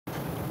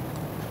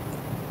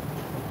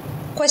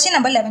Question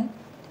number 11.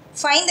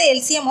 Find the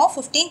LCM of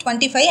 15,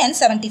 25 and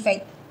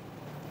 75.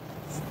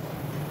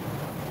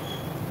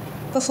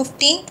 இப்போ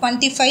 15,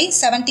 25,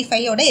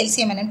 75 ஓட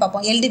LCM என்னன்னு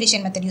பார்ப்போம். L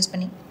division method யூஸ்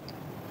பண்ணி.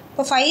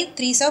 இப்போ 5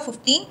 3s are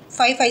 15,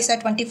 5 5s are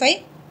 25,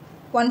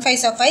 1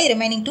 5s are 5,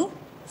 remaining 2,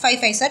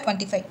 5 5s are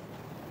 25.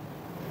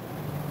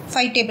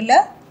 5 table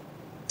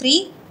 3,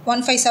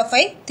 1 5s are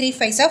 5, 3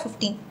 5s are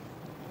 15.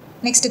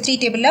 Next 3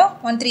 table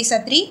 1 3s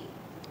are 3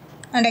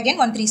 and again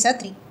 1 3s are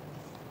 3.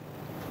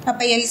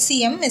 அப்போ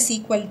LCM is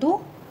equal to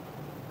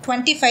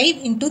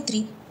 25 into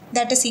 3,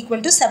 that is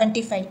equal to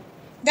 75.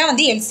 இதான்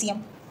வந்து LCM.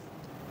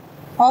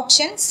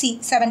 Option C,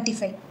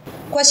 75.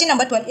 Question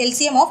number 12.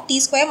 LCM of t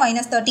square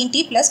minus 13t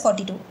plus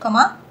 42,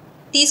 comma,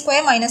 t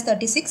square minus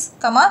 36,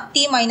 comma,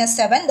 t minus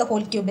 7 the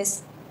whole cube is.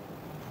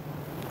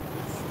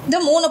 இந்த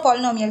மூணு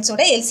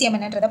பாலினாமியல்ஸோட LCM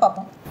என்னன்றதை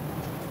பார்ப்போம்.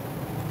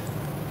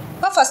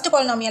 இப்போ first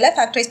பாலினாமியலை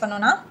factorise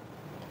பண்ணோன்னா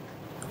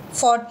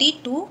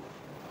 42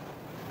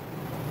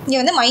 இங்கே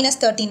வந்து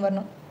மைனஸ் 13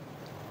 வரணும்.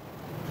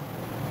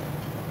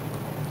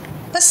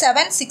 இப்போ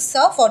 7 6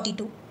 are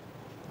 42.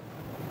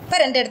 இப்போ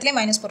ரெண்டு இடத்துலையும்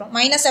மைனஸ் போகிறோம்.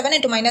 Minus 7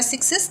 into minus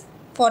 6 is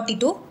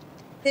 42.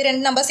 இது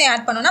ரெண்டு நம்பர்ஸையும்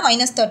ஆட் பண்ணோன்னா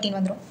மைனஸ் 13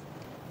 வந்துடும்.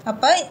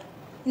 அப்போ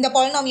இந்த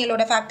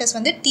பாலினாமியலோட ஃபேக்டர்ஸ்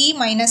வந்து t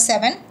minus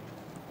 7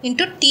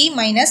 into t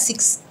minus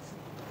 6.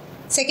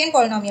 Second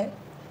polynomial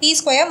t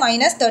square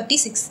minus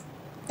 36,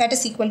 that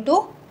is equal to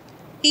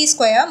t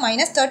square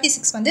minus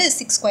 36 வந்து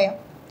 6 square,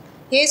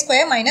 a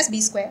square minus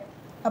b square.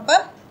 அப்போ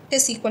it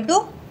is equal to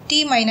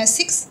t minus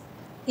 6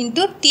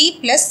 into t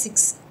plus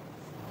 6.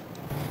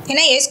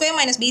 ஏன்னா a square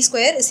minus b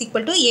square is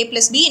equal to a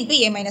plus b into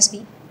a minus b.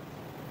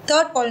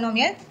 Third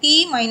polynomial t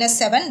minus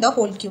 7 the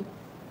whole cube.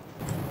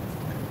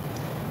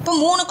 இப்போ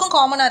மூணுக்கும்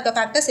காமனாக இருக்க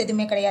factors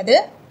எதுவுமே கிடையாது.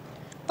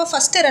 இப்போ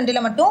first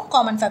ரெண்டில் மட்டும்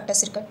காமன்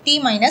ஃபேக்டர்ஸ் இருக்குது, t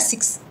minus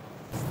 6.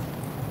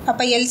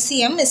 அப்போ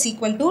LCM is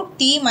equal to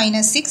t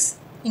minus 6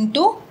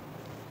 into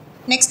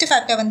next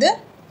factor வந்து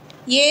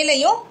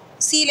ஏலையும்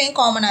சிலையும்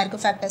காமனாக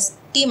இருக்குது ஃபேக்டர்ஸ்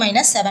t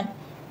minus 7.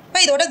 இப்போ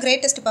இதோட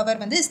கிரேட்டஸ்ட் பவர்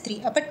வந்து 3.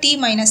 அப்போ t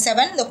minus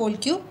 7 the whole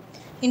cube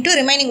into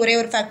remaining ஒரே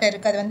ஒரு ஃபேக்டர்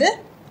இருக்குது, அது வந்து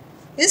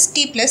is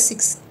t plus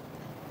 6.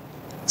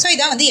 ஸோ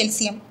இதான் வந்து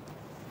LCM.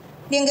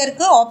 எங்கே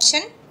இருக்குது?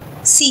 Option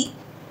C,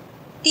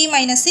 t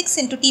minus 6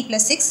 into t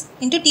plus 6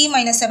 into t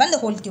minus 7 the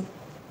whole cube.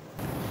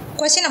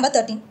 Question number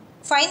 13.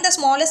 Find the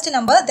smallest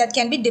number that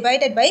can be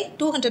divided by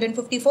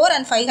 254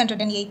 and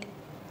 508,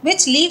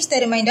 which leaves the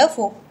remainder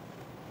 4.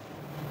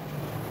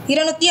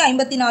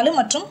 254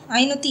 மற்றும்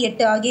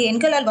 508 ஆகிய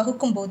எண்களால்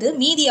வகுக்கும் போது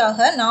மீதியாக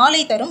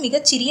 4 தரும்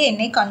மிகச்சிறிய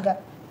எண்ணை காண்க.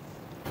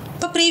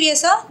 இப்போ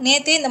ப்ரீவியஸாக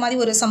நேற்றே இந்த மாதிரி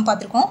ஒரு சம்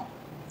பார்த்துருக்கோம்.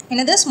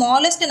 என்னது?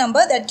 Smallest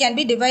number that can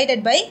be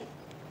divided by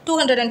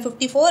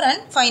 254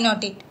 and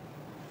 508,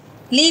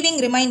 leaving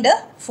reminder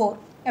 4.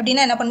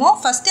 அப்படின்னா என்ன பண்ணுவோம்?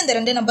 ஃபஸ்ட்டு இந்த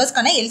ரெண்டு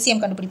நம்பர்ஸ்க்கான LCM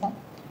கண்டுபிடிப்போம்.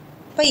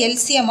 இப்போ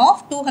LCM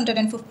ஆஃப்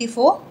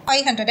 254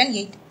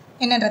 508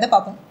 என்னன்றதை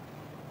பார்ப்போம்.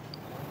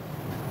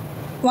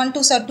 1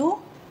 2s are 2,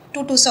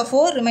 2 2s are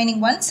 4, remaining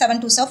 1,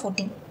 7 2s are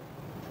 14,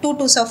 2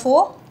 2s are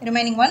 4,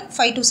 remaining 1,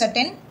 5 2s are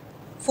 10,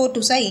 4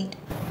 2s are 8.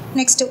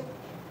 Next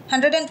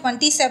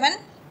 127,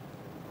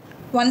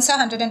 1s are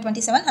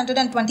 127,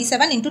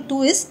 127 into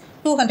 2 is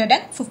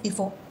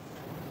 254.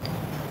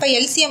 இப்போ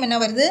LCM என்ன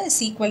வருது? is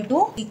equal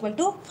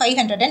to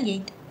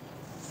 508.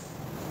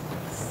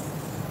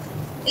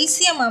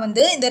 LCM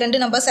வந்து இந்த ரெண்டு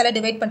நம்பர்ஸ் எல்லாம்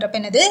டிவைட் பண்ணுறப்ப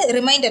என்னது?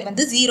 ரிமைண்டர்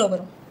வந்து 0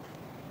 வரும்.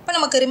 இப்போ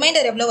நமக்கு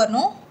ரிமைண்டர் எவ்வளோ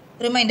வரணும்?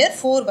 ரிமைண்டர்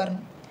 4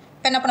 வரணும்.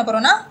 இப்போ என்ன பண்ண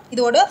போகிறோம்னா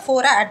இதோட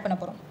 4 ஆட் பண்ண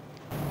போகிறோம்.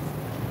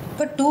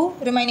 இப்போ 2,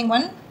 remaining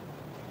 1,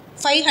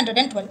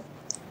 512.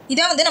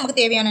 இதான் வந்து நமக்கு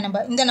தேவையான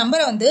நம்பர். இந்த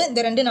நம்பரை வந்து இந்த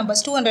ரெண்டு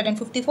நம்பர்ஸ்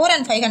 254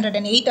 and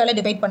 508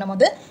 டிவைட்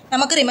பண்ணும்போது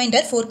நமக்கு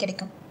ரிமைண்டர் 4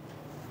 கிடைக்கும்.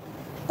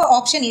 இப்போ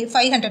option A,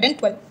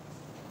 512.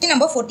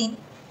 Number 14.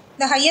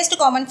 The highest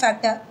common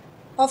factor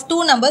of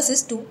two numbers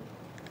is 2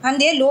 and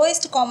their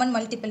lowest common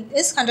multiple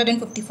is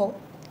 154.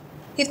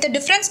 If the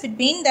difference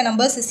between the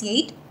numbers is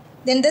 8,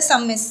 then the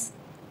sum is.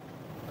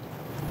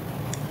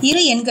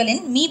 இரு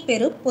எண்களின்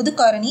மீப்பெரு பொது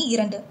காரணி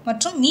 2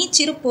 மற்றும்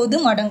மீச்சிறு பொது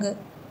மடங்கு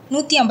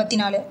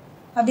 154.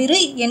 அவ்விரு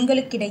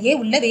எண்களுக்கிடையே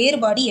உள்ள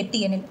வேறுபாடு 8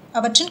 எனில்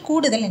அவற்றின்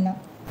கூடுதல் என்ன?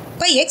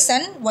 இப்போ x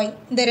and y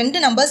இந்த ரெண்டு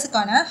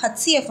நம்பர்ஸுக்கான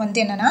HCF வந்து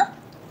என்னென்னா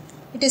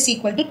it is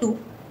equal to 2.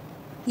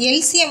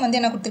 LCM வந்து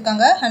என்ன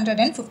கொடுத்துருக்காங்க?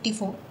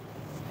 154.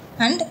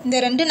 அண்ட் இந்த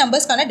ரெண்டு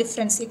நம்பர்ஸ்க்கான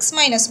difference x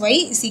minus y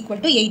is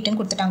equal to 8ன்னு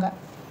கொடுத்துட்டாங்க.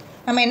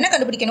 நம்ம என்ன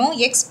கண்டுபிடிக்கணும்?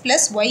 x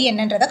ப்ளஸ் y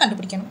என்னன்றதை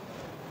கண்டுபிடிக்கணும்.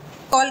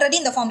 ஆல்ரெடி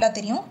இந்த ஃபார்முலா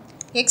தெரியும்.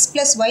 x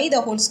plus y the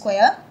whole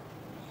square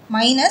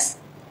minus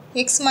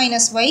x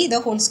minus y the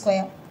whole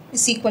square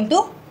is equal to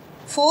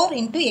 4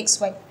 into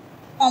xy.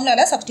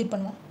 ஃபார்முலாவில் சப்ஸ்டியூட்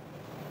பண்ணுவோம்.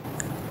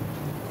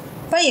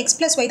 இப்போ x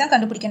plus y தான்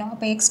கண்டுபிடிக்கணும்.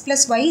 அப்போ x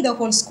plus y the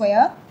whole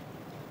square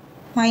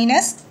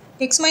minus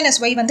x minus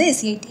y வந்து is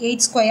 8.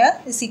 8 square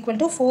is equal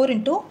to 4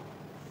 into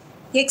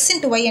x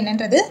into y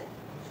என்னன்றது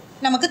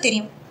நமக்கு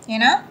தெரியும்.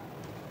 ஏன்னா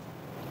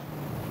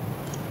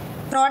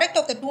product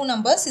of the two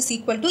numbers is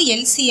equal to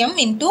LCM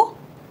into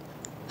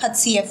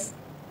HCF.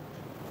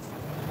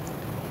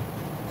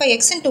 இப்போ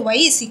x into y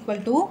is equal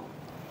to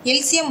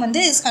LCM வந்து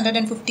is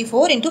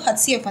 154 into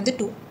HCF வந்து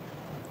 2.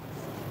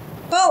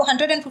 இப்போ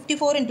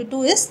 154 into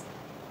 2 is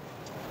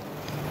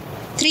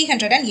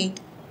 308.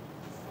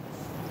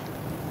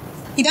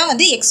 இதான்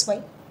வந்து xy.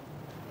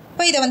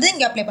 இப்போ இதை வந்து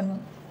இங்கே அப்ளை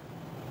பண்ணுவோம்.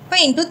 இப்போ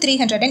இன்ட்டு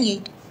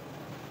 308.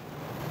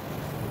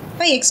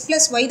 இப்போ x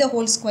plus y the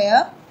whole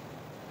square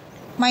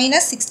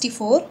minus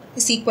 64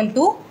 is equal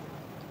to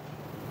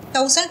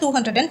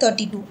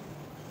 1232.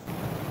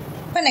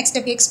 இப்போ next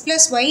step x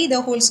plus y the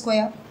whole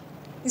square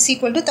is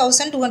equal to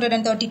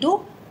 1232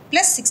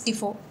 plus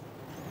 64.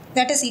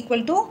 That is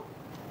equal to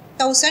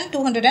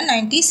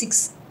 1296.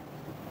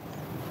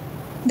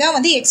 இதான்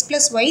வந்து x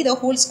plus y the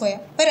whole square.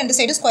 இப்போ ரெண்டு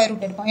side square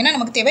root எடுப்போம். ஏன்னா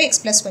நமக்கு தேவை x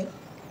plus y.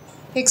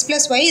 x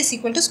plus y is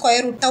equal to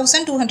square root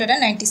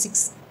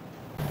 1296.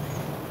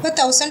 இப்போ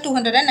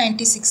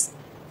 1296.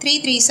 3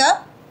 3s are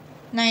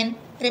 9.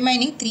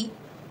 Remaining 3.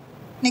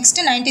 Next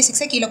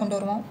 96 கீழே கொண்டு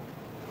வருவோம்.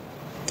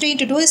 3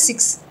 into 2 is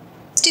 6.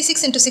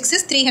 66 into 6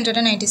 is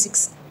 396.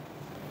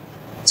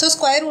 So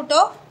square root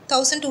of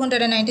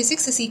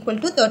 1296 is equal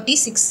to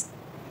 36.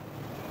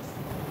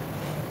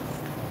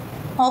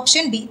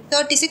 Option B,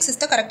 36 is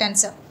the correct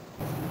answer.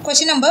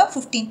 Question number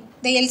 15.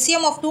 The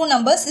LCM of two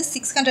numbers is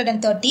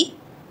 630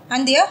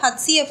 and their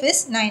HCF is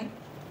 9.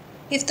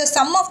 If the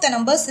sum of the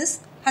numbers is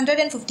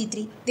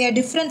 153, their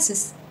difference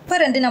is. இப்போ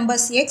ரெண்டு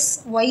numbers x,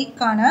 y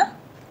கான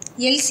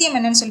LCM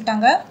என்னன்னு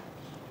சொல்லிட்டாங்க.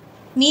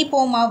 Me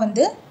போமா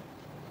வந்து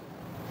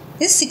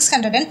is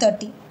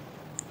 630.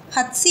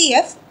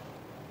 HCF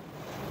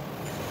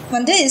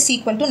வந்து is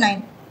equal to 9.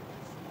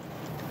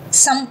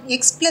 Sum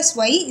x plus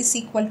y is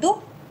equal to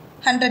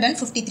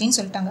 153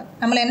 சொல்லிட்டாங்க.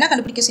 நம்மள என்ன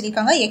கண்டுபிடிக்க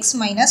சொல்லிருக்காங்க? x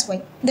minus y.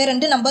 இந்த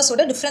ரெண்டு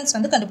நம்பர்ஸோட டிஃபரன்ஸ்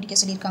வந்து கண்டுபிடிக்க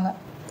சொல்லிருக்காங்க.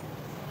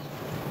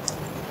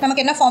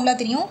 நமக்கு என்ன ஃபார்முலா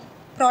தெரியும்?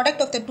 Product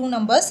of the two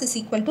numbers is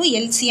equal to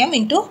LCM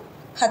into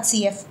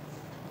HCF.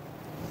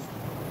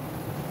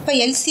 இப்போ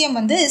LCM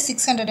வந்து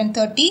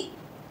 630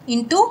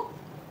 into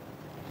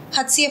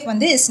HCF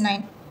வந்து is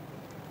 9.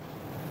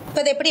 இப்போ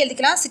இதை எப்படி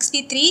எழுதிக்கலாம்?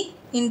 63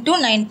 into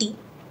 90.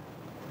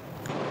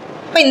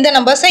 இப்போ இந்த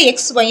நம்பர்ஸை x,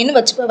 yன்னு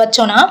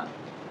வச்சோன்னா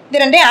இது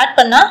ரெண்டையும் ஆட்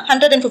பண்ணால்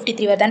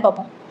 153 வருதான்னு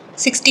பார்ப்போம்.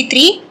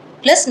 63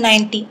 plus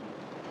 90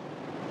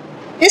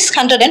 is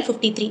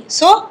 153.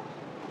 ஸோ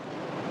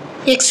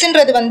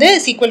எக்ஸ்ன்றது வந்து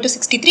is equal to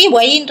 63,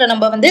 yன்ற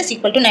நம்பர் வந்து is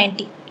equal to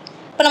 90.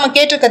 இப்போ நம்ம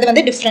கேட்டிருக்கிறது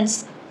வந்து டிஃப்ரென்ஸ்.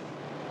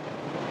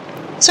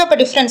 ஸோ இப்போ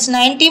difference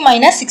 90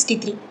 minus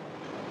 63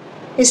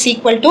 is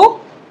equal to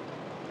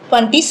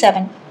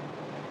 27.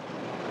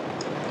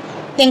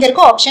 எங்கே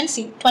இருக்கோ option C,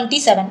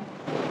 27.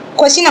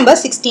 Question number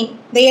 16.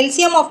 The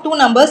LCM of two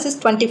numbers is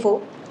 24.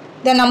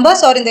 The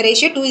numbers are in the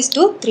ratio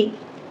 2:3.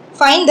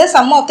 Find the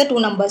sum of the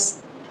two numbers.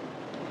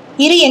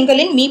 இரு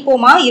எண்களின்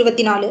மீப்போமா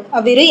 24.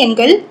 அவ்விரு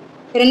எண்கள்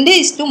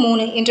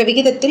 2:3 என்ற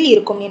விகிதத்தில்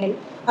இருக்கும் எனில்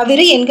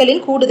அவ்விரு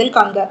எண்களின் கூடுதல்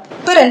காண்க.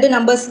 இப்போ ரெண்டு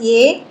நம்பர்ஸ்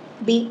A,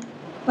 B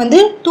வந்து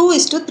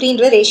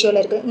 2:3ன்ற ரேஷியோவில்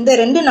இருக்குது. இந்த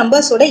ரெண்டு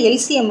நம்பர்ஸோட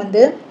LCM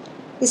வந்து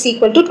is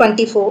equal to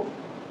 24.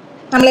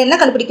 நம்மளை என்ன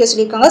கண்டுபிடிக்க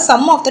சொல்லியிருக்காங்க?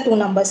 sum of the two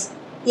numbers.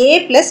 A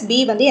plus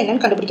B வந்து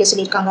என்னன்னு கண்டுபிடிக்க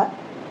சொல்லியிருக்காங்க.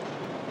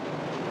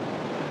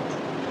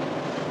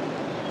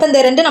 இப்போ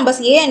இந்த ரெண்டு நம்பர்ஸ்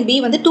A and B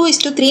வந்து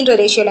 2:3ன்ற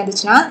ரேஷியோவில்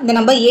இருந்துச்சுன்னா இந்த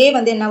நம்பர் A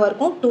வந்து என்னவாக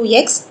இருக்கும்?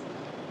 2x,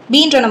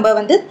 Bன்ற நம்பர்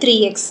வந்து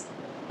 3x.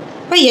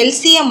 இப்போ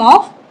LCM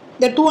of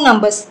the two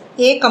numbers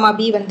A,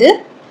 B வந்து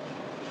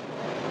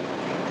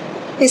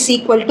is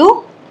equal to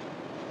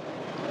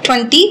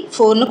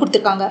 24னு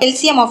கொடுத்துருக்காங்க.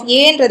 LCM of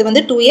Aன்றது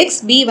வந்து 2x,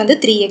 B வந்து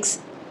 3x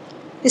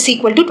is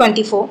equal to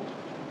 24.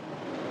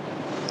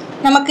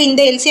 நமக்கு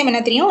இந்த LCM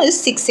என்ன தெரியும்? is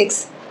 6x,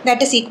 that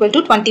is equal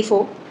to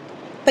 24.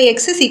 இப்போ x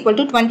is equal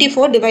to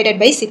 24 divided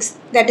by 6,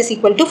 that is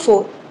equal to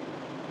 4.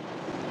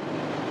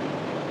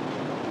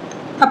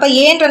 அப்போ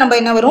Aன்ற நம்பர்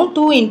என்ன வரும்?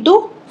 2 into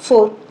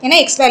 4. ஏன்னா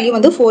x வேல்யூ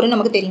வந்து 4னு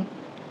நமக்கு தெரியும்.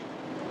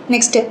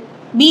 நெக்ஸ்ட்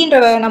Bன்ற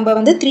நம்பர்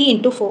வந்து 3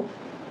 into 4,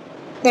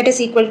 that is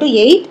equal to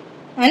 8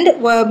 and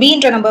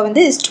Bன்ற number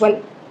வந்து is 12.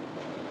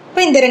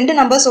 இப்போ இந்த ரெண்டு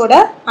நம்பர்ஸோட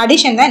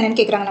அடிஷன் தான் என்னன்னு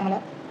கேட்குறாங்க நம்மளை.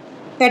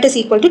 that is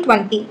equal to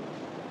 20.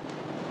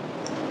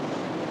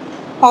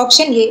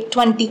 Option A,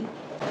 20.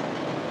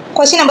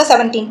 Question number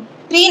 17.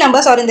 Three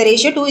numbers are in the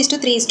ratio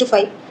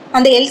 2:3:5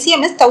 and the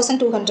LCM is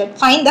 1200.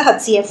 Find the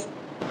HCF.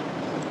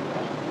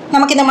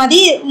 நமக்கு இந்த மாதிரி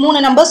மூணு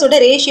நம்பர்ஸோட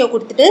ரேஷியோ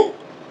கொடுத்துட்டு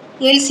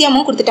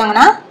எல்சிஎம்மும்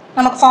கொடுத்துட்டாங்கன்னா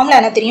நமக்கு ஃபார்முலா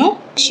என்ன தெரியும்?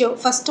 ரேஷியோ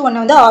ஃபஸ்ட்டு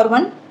ஒன்று வந்து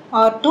R1,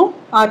 R2,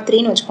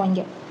 R3ன்னு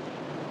வச்சுக்கோங்க.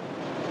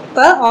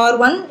 இப்போ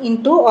R1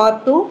 into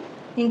R2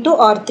 into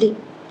R3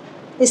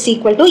 is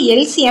equal to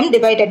LCM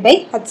divided by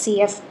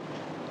HCF.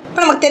 இப்போ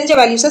நமக்கு தெரிஞ்ச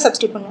வேல்யூஸை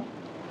சப்ஸ்டியூட் பண்ணுவோம்.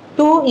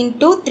 2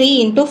 into 3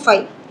 into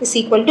 5 is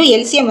equal to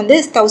LCM வந்து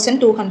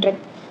 1200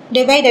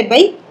 divided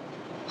by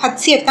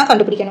HCF தான்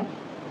கண்டுபிடிக்கணும்.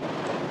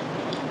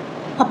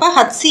 அப்போ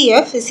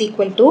HCF is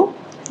equal to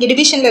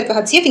டிவிஷனில் இருக்க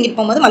HCF இங்கிட்டு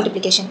போகும்போது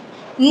மல்டிப்ளிகேஷன்,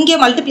 இங்கே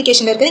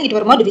மல்டிப்ளிகேஷனில் இருக்கிறது இங்கிட்டு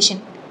வரும்போது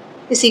division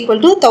is equal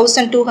to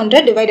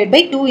 1200 divided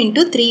by 2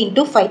 into 3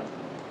 into 5.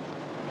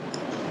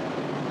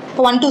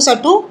 இப்போ 1 2s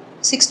are 2,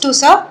 6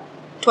 2s are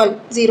 12,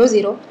 0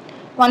 0.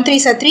 1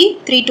 3s are 3,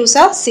 3 2s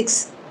are 6,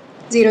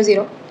 0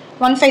 0.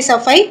 1 5s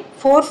are 5,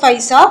 4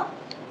 5s are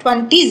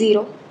 20,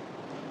 0.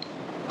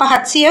 இப்போ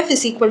HCF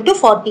is equal to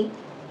 40.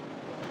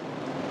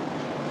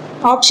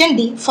 Option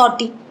D,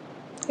 40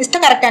 is the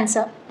correct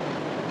answer.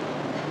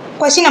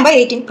 Question number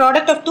 18.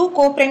 Product of two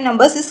co-prime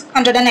numbers is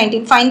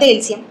 119. Find the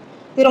LCM.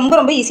 இது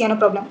ரொம்ப ஈஸியான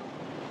problem.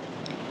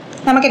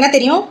 நமக்கு என்ன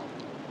தெரியும்?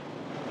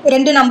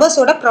 ரெண்டு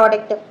நம்பர்ஸோட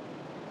product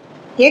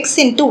x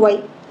into y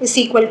is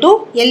equal to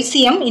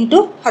LCM into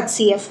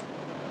HCF.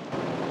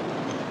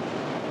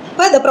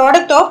 இப்போ the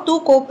product of two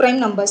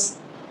co-prime numbers.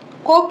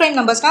 Co-prime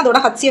numbers அதோட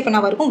HCF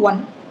என்ன இருக்கும்?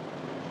 1.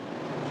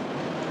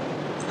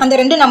 அந்த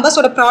ரெண்டு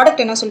நம்பர்ஸோட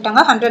ப்ராடக்ட் என்ன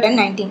சொல்லிட்டாங்க?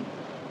 119.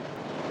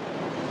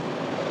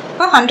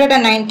 இப்போ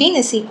 119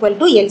 is equal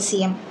to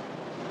LCM.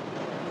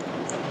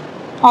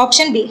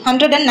 Option B,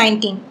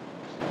 119.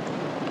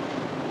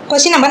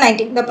 Question number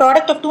 19. The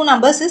product of two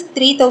numbers is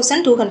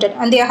 3200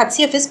 and their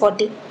HCF is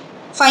 40.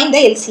 Find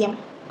the LCM.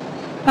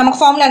 நமக்கு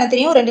formula என்ன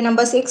தெரியும்? ரெண்டு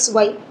நம்பர்ஸ் x,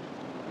 y.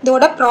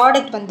 இதோட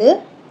ப்ராடக்ட் வந்து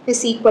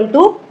is equal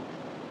to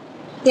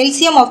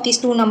LCM of these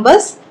two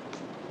numbers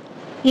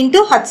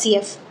into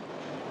HCF.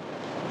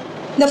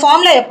 இந்த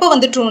formula எப்போ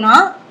வந்து ட்ரூனா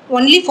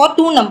only for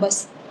two numbers.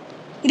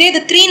 இதே இது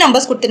 3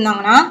 numbers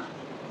கொடுத்துருந்தாங்கன்னா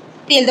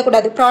இப்படி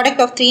எழுதக்கூடாது.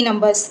 Product of 3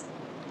 numbers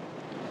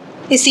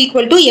is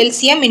equal to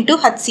LCM into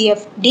HCF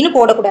அப்படின்னு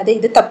போடக்கூடாது.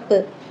 இது தப்பு.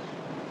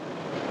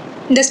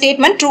 இந்த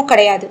ஸ்டேட்மெண்ட் ட்ரூ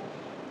கிடையாது.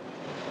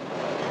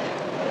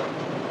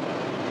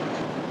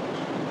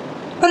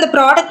 இப்போ இந்த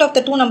product of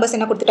the two numbers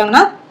என்ன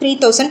கொடுத்துட்டாங்கன்னா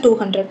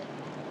 3200.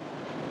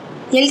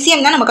 LCM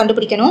தான் நம்ம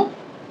கண்டுபிடிக்கணும்.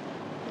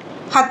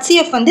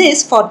 HCF வந்து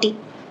is 40.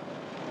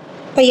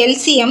 இப்போ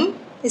LCM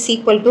is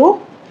equal to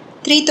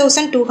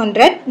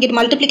 3200. இங்கே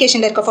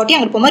மல்டிப்ளிகேஷனில் இருக்க 40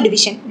 அங்கே போகும்போது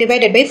டிவிஷன்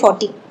டிவைடட் பை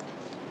 40.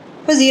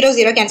 இப்போ 0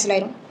 0 கேன்சல்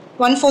ஆயிரும்.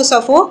 1 4s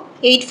are 4,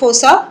 8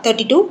 4s are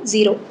 32,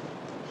 0.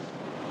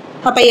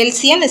 அப்போ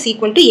LCM is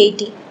equal to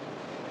 80.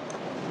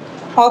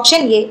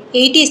 Option A,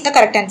 80 is the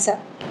correct answer.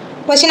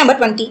 Question number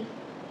 20.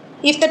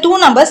 If the two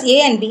numbers A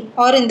and B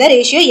are in the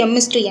ratio m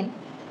is to n,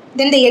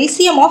 then the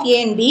LCM of A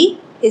and B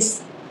is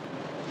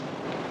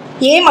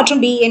A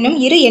மற்றும் B என்னும்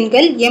இரு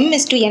எண்கள் m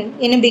is to n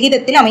என்னும்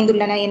விகிதத்தில்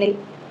அமைந்துள்ளன எனில்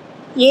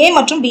A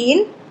மற்றும் B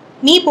in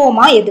me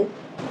போமா எது?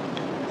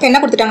 இப்போ என்ன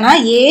கொடுத்துட்டாங்கன்னா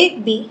A,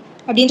 B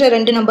அப்படின்ற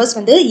ரெண்டு நம்பர்ஸ்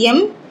வந்து m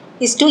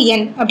is to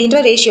n அப்படின்ற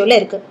ரேஷியோவில்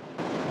இருக்குது.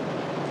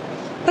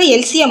 இப்போ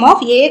LCM of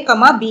A,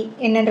 B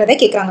என்னன்றதை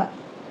கேட்குறாங்க.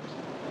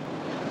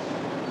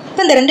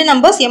 இப்போ இந்த ரெண்டு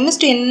நம்பர்ஸ் m is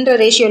to nன்ற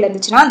ரேஷியோவில்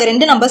இருந்துச்சுன்னா அந்த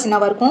ரெண்டு நம்பர்ஸ்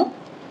என்னவாக இருக்கும்?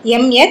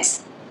 mx,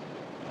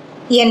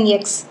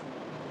 nx.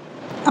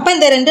 அப்போ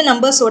இந்த ரெண்டு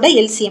நம்பர்ஸோட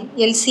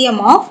LCM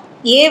of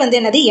A வந்து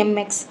என்னது?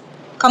 mx,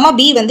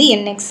 B வந்து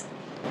nx,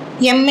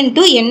 m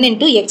into n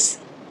into x.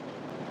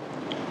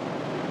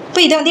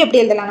 இப்போ இதை வந்து எப்படி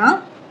எழுதலாம்னா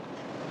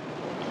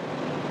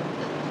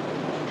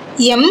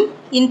m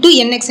into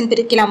nx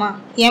பிரிக்கலாமா?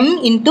 m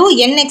into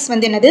nx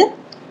வந்து என்னது?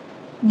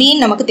 b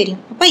நமக்கு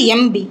தெரியும். அப்போ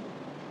mb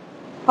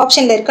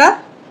ஆப்ஷனில் இருக்கா?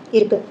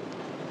 இருக்கு.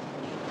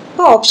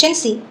 இப்போ option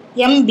C,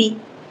 mb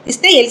is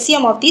the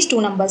LCM of these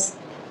two numbers.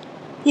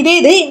 இதே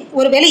இது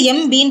ஒருவேளை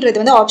mbன்றது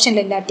வந்து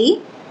ஆப்ஷனில் இல்லாட்டி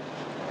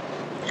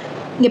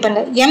இங்கே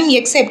பாருங்க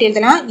mx எப்படி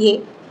எழுதலாம்? a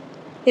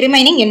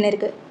ரிமைனிங் n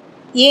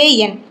இருக்குது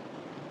an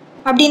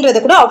அப்படின்றத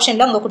கூட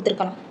ஆப்ஷனில் அங்கே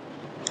கொடுத்துருக்கலாம்.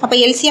 அப்போ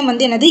LCM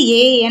வந்து என்னது?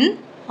 an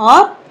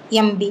or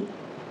mb.